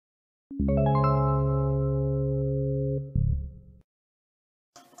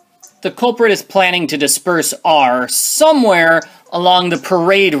The culprit is planning to disperse R somewhere along the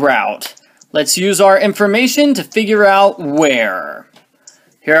parade route. Let's use our information to figure out where.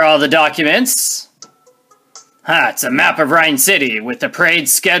 Here are all the documents. It's a map of Rhine City with the parade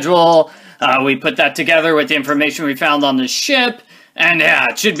schedule. We put that together with the information we found on the ship. And yeah,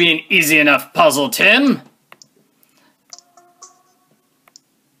 it should be an easy enough puzzle, Tim.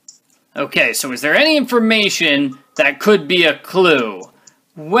 Okay, so is there any information that could be a clue?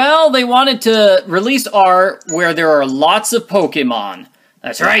 Well, they wanted to release R where there are lots of Pokemon.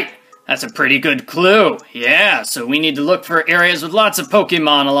 That's right. That's a pretty good clue. Yeah, so we need to look for areas with lots of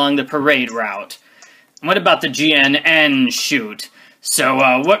Pokemon along the parade route. What about the GNN shoot? So,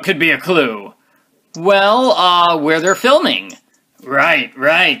 what could be a clue? Well, where they're filming.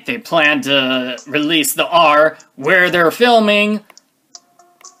 Right. They plan to release the R where they're filming.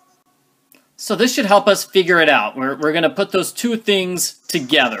 So this should help us figure it out. We're going to put those two things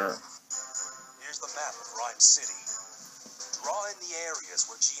together. Here's the map of Rhine City. Draw in the areas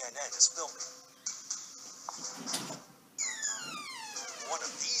where GNN is filming. One of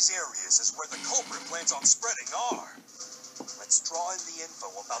these areas is where the culprit plans on spreading R. Let's draw in the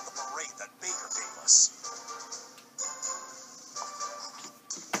info about the parade that Baker gave us.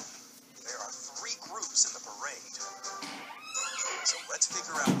 There are 3 groups in the parade. So let's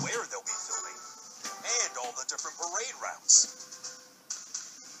figure out where they'll be filming and all the different parade routes.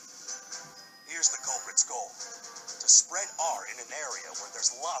 Here's the culprit's goal: to spread R in an area where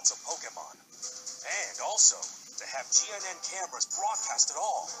there's lots of Pokemon, and also to have GNN cameras broadcast it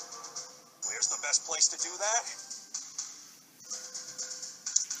all. Where's the best place to do that?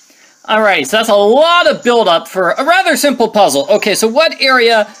 Alright, so that's a lot of build-up for a rather simple puzzle. Okay, so what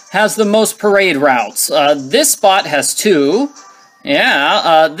area has the most parade routes? This spot has 2.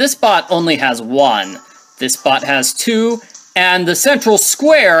 Yeah, this spot only has 1. This spot has 2. And the central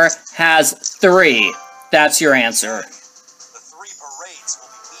square has 3. That's your answer. The 3 parades will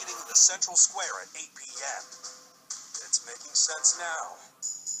be meeting in the central square at 8 p.m. It's making sense now.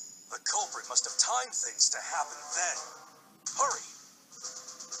 The culprit must have timed things to happen then. Hurry!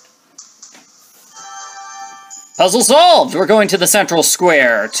 Puzzle solved! We're going to the central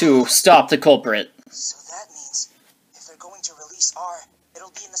square to stop the culprit. So that means if they're going to release R,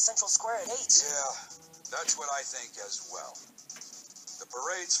 it'll be in the central square at 8. Yeah, that's what I think as well. The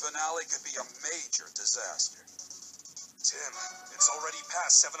parade's finale could be a major disaster. Tim, it's already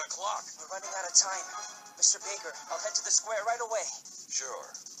past 7 o'clock. We're running out of time. Mr. Baker, I'll head to the square right away. Sure,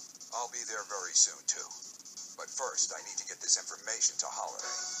 I'll be there very soon too. But first, I need to get this information to Holiday.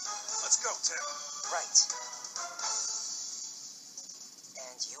 Let's go, Tim. Right.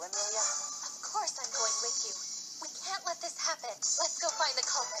 And you, Amelia? Of course I'm going with you. We can't let this happen. Let's go find the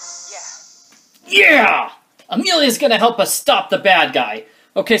culprit. Yeah. Yeah! Amelia's gonna help us stop the bad guy.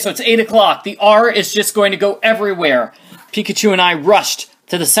 Okay, so it's 8 o'clock. The R is just going to go everywhere. Pikachu and I rushed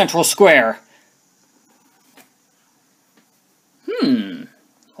to the central square.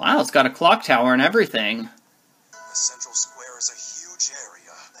 Wow, it's got a clock tower and everything. The central square is a huge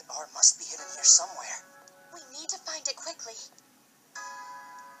area. But R must be hidden here somewhere. We need to find it quickly.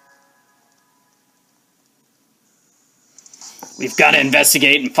 We've got to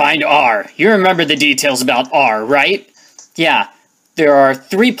investigate and find R. You remember the details about R, right? Yeah, there are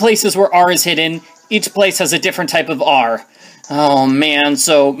 3 places where R is hidden. Each place has a different type of R. Oh man,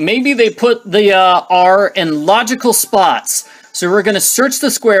 so maybe they put the R in logical spots. So we're going to search the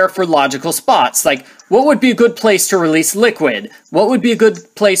square for logical spots. Like, what would be a good place to release liquid? What would be a good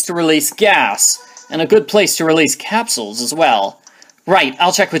place to release gas? And a good place to release capsules as well. Right,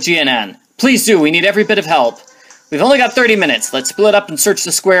 I'll check with GNN. Please do, we need every bit of help. We've only got 30 minutes. Let's split up and search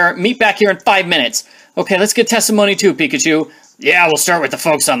the square. Meet back here in 5 minutes. Okay, let's get testimony too, Pikachu. Yeah, we'll start with the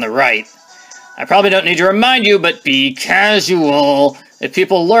folks on the right. I probably don't need to remind you, but be casual. If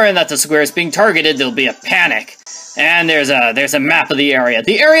people learn that the square is being targeted, there'll be a panic. And there's a map of the area.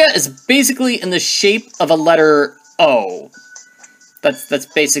 The area is basically in the shape of a letter O. That's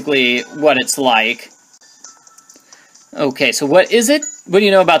basically what it's like. Okay, so what is it? What do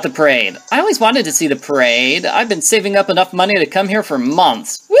you know about the parade? I always wanted to see the parade. I've been saving up enough money to come here for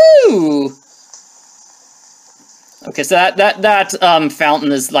months. Woo! Okay, so that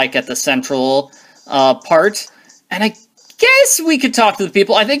fountain is like at the central part. And I guess we could talk to the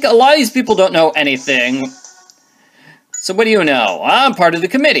people. I think a lot of these people don't know anything. So what do you know? I'm part of the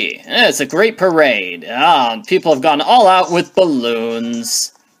committee. It's a great parade. People have gone all out with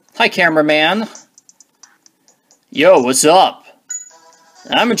balloons. Hi, cameraman. Yo, what's up?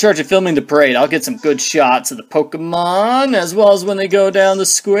 I'm in charge of filming the parade. I'll get some good shots of the Pokemon, as well as when they go down the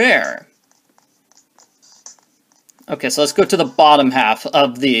square. Okay, so let's go to the bottom half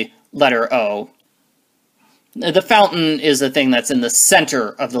of the letter O. The fountain is the thing that's in the center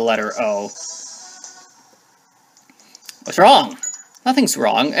of the letter O. What's wrong? Nothing's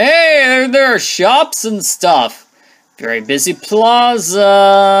wrong. Hey, there are shops and stuff. Very busy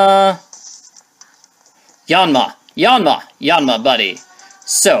plaza. Yanma, buddy.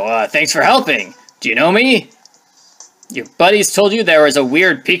 So, thanks for helping. Do you know me? Your buddies told you there was a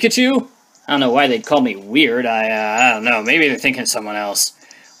weird Pikachu? I don't know why they'd call me weird. I don't know. Maybe they're thinking of someone else.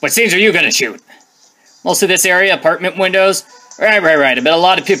 What scenes are you gonna shoot? Most of this area, apartment windows. Right. I bet a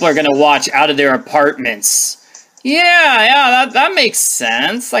lot of people are gonna watch out of their apartments. Yeah, that makes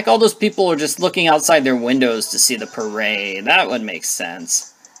sense. Like all those people are just looking outside their windows to see the parade. That would make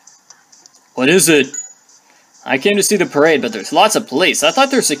sense. What is it? I came to see the parade, but there's lots of police. I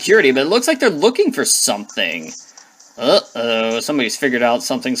thought there's security, but it looks like they're looking for something. Uh-oh, somebody's figured out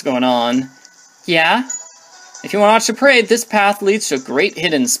something's going on. Yeah? If you want to watch the parade, this path leads to a great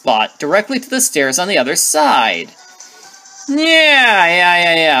hidden spot, directly to the stairs on the other side.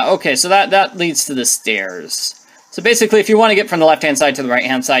 Yeah. Okay, so that leads to the stairs. So basically, if you want to get from the left-hand side to the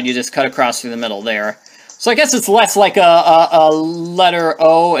right-hand side, you just cut across through the middle there. So I guess it's less like a letter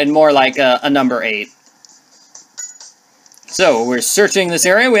O and more like a number 8. So, we're searching this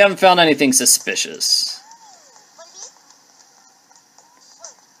area. We haven't found anything suspicious.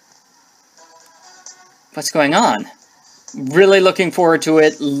 What's going on? Really looking forward to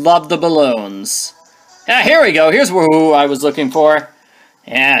it. Love the balloons. Yeah, here we go. Here's who I was looking for.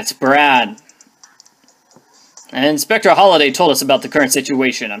 Yeah, it's Brad. And Inspector Holiday told us about the current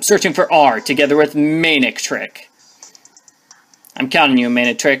situation. I'm searching for R, together with Manic Trick. I'm counting you,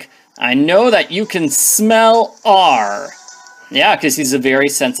 Manic Trick. I know that you can smell R. Yeah, because he's a very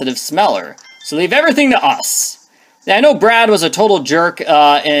sensitive smeller. So leave everything to us. Yeah, I know Brad was a total jerk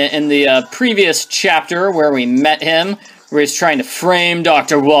in the previous chapter where we met him, where he's trying to frame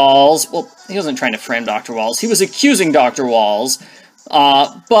Dr. Walls. Well, he wasn't trying to frame Dr. Walls. He was accusing Dr. Walls.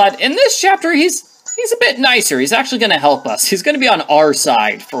 But in this chapter, he's a bit nicer. He's actually going to help us. He's going to be on our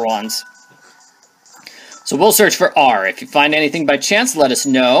side for once. So we'll search for R. If you find anything by chance, let us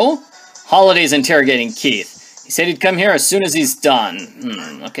know. Holiday's interrogating Keith. He said he'd come here as soon as he's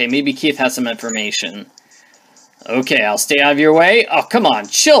done. Okay, maybe Keith has some information. Okay, I'll stay out of your way. Oh, come on,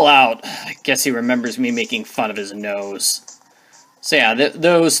 chill out. I guess he remembers me making fun of his nose. So yeah,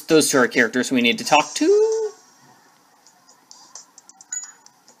 those two are characters we need to talk to.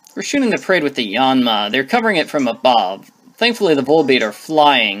 We're shooting the parade with the Yanma. They're covering it from above. Thankfully, the Volbeat are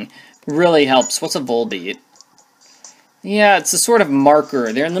flying. Really helps. What's a Volbeat? Yeah, it's a sort of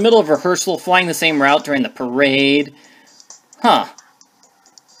marker. They're in the middle of rehearsal, flying the same route during the parade. Huh.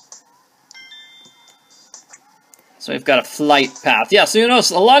 So we've got a flight path. Yeah, so you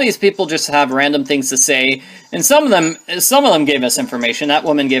notice a lot of these people just have random things to say, and some of them gave us information. That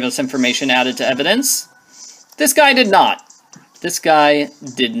woman gave us information added to evidence. This guy did not. This guy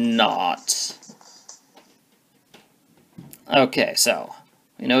did not. Okay, so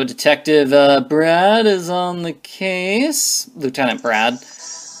we know Detective Brad is on the case. Lieutenant Brad.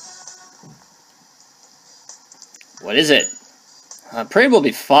 What is it? Parade will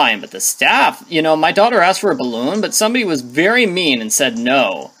be fine, but the staff... You know, my daughter asked for a balloon, but somebody was very mean and said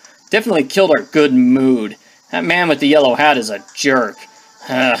no. Definitely killed our good mood. That man with the yellow hat is a jerk.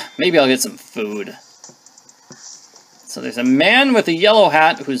 Maybe I'll get some food. So there's a man with a yellow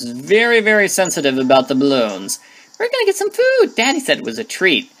hat who's very, very sensitive about the balloons. We're gonna get some food. Daddy said it was a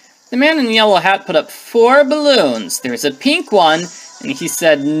treat. The man in the yellow hat put up 4 balloons. There's a pink one, and he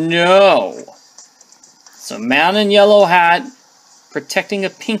said no. So man in yellow hat protecting a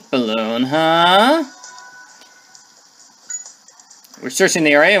pink balloon, huh? We're searching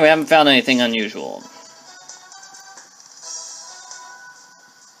the area. We haven't found anything unusual.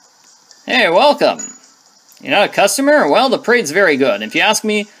 Hey, welcome. You're not a customer? Well, the parade's very good. If you ask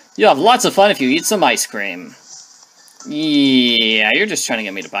me, you'll have lots of fun if you eat some ice cream. Yeah, you're just trying to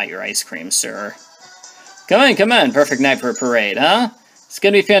get me to buy your ice cream, sir. Come in. Perfect night for a parade, huh? It's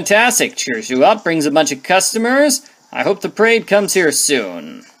gonna be fantastic. Cheers you up, brings a bunch of customers. I hope the parade comes here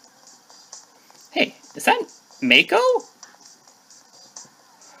soon. Hey, is that Mako?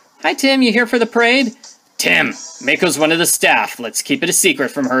 Hi, Tim. You here for the parade? Tim, Mako's one of the staff. Let's keep it a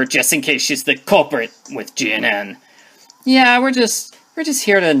secret from her, just in case she's the culprit with GNN. Yeah, we're just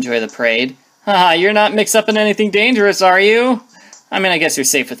here to enjoy the parade. Haha, you're not mixed up in anything dangerous, are you? I mean, I guess you're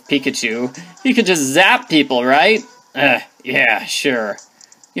safe with Pikachu. You can just zap people, right? Yeah, sure.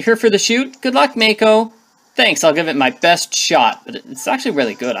 You here for the shoot? Good luck, Mako. Thanks, I'll give it my best shot, but it's actually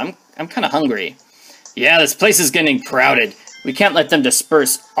really good. I'm kind of hungry. Yeah, this place is getting crowded. We can't let them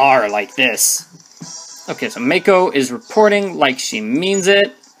disperse R like this. Okay, so Mako is reporting like she means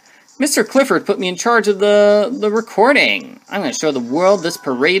it. Mr. Clifford put me in charge of the recording. I'm going to show the world this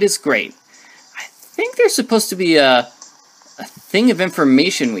parade is great. I think there's supposed to be a thing of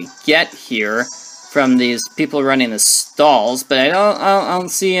information we get here from these people running the stalls, but I don't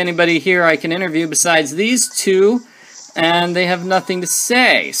see anybody here I can interview besides these two, and they have nothing to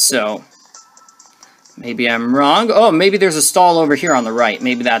say, so maybe I'm wrong. Oh, maybe there's a stall over here on the right.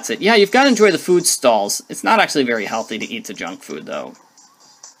 Maybe that's it. Yeah, you've got to enjoy the food stalls. It's not actually very healthy to eat the junk food, though.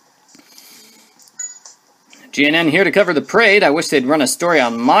 GNN here to cover the parade. I wish they'd run a story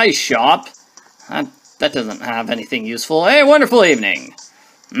on my shop. That doesn't have anything useful. Hey, wonderful evening.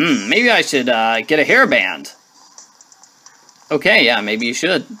 Maybe I should get a hairband. Okay, yeah, maybe you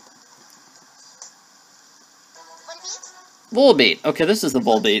should. Volbeat. Okay, this is the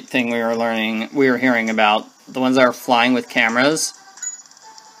Volbeat thing we were hearing about. The ones that are flying with cameras.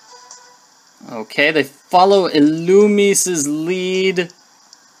 Okay, they follow Illumis's lead.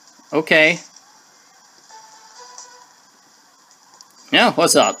 Okay. Yeah,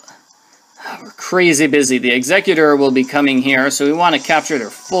 what's up? We're crazy busy. The Executor will be coming here, so we want to capture their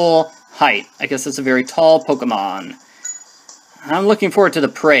full height. I guess that's a very tall Pokemon. I'm looking forward to the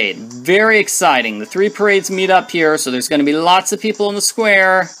parade. Very exciting. The 3 parades meet up here, so there's going to be lots of people in the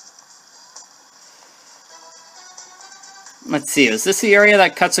square. Let's see, is this the area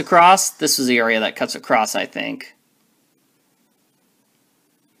that cuts across? This is the area that cuts across, I think.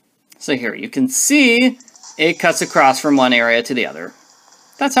 So here, you can see it cuts across from one area to the other.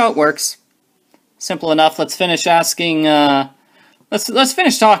 That's how it works. Simple enough. Let's finish asking, let's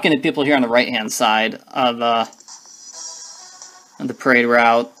finish talking to people here on the right-hand side of the parade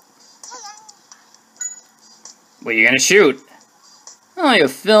route. What are you gonna shoot? Oh, you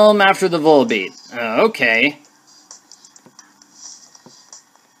film after the Volbeat. Okay.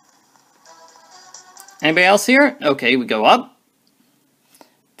 Anybody else here? Okay, we go up.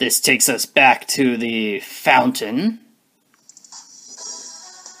 This takes us back to the fountain.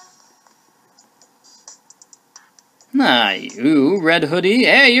 Ah, you, Red Hoodie.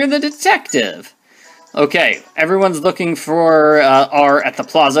 Hey, you're the detective. Okay, everyone's looking for R at the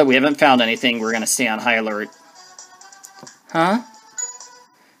plaza. We haven't found anything. We're going to stay on high alert. Huh?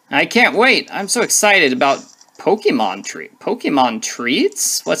 I can't wait. I'm so excited about Pokemon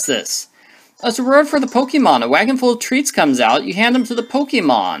treats? What's this? That's a reward for the Pokemon. A wagon full of treats comes out. You hand them to the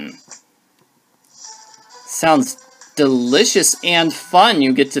Pokemon. Sounds delicious and fun.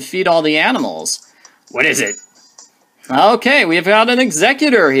 You get to feed all the animals. What is it? Okay, we've got an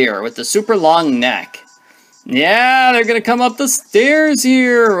Executor here with the super long neck. Yeah, they're gonna come up the stairs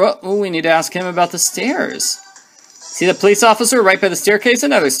here. Oh, we need to ask him about the stairs. See the police officer right by the staircase?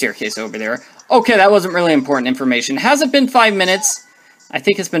 Another staircase over there. Okay, that wasn't really important information. Has it been 5 minutes? I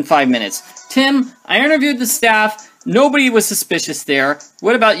think it's been 5 minutes. Tim, I interviewed the staff. Nobody was suspicious there.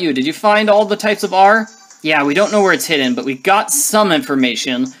 What about you? Did you find all the types of R? Yeah, we don't know where it's hidden, but we got some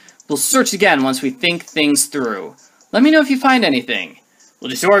information. We'll search again once we think things through. Let me know if you find anything. We'll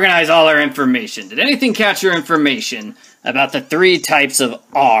just organize all our information. Did anything catch your information about the 3 types of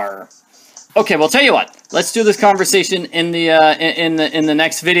R? Okay, well, tell you what. Let's do this conversation in the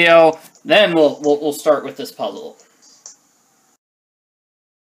next video. Then we'll start with this puzzle.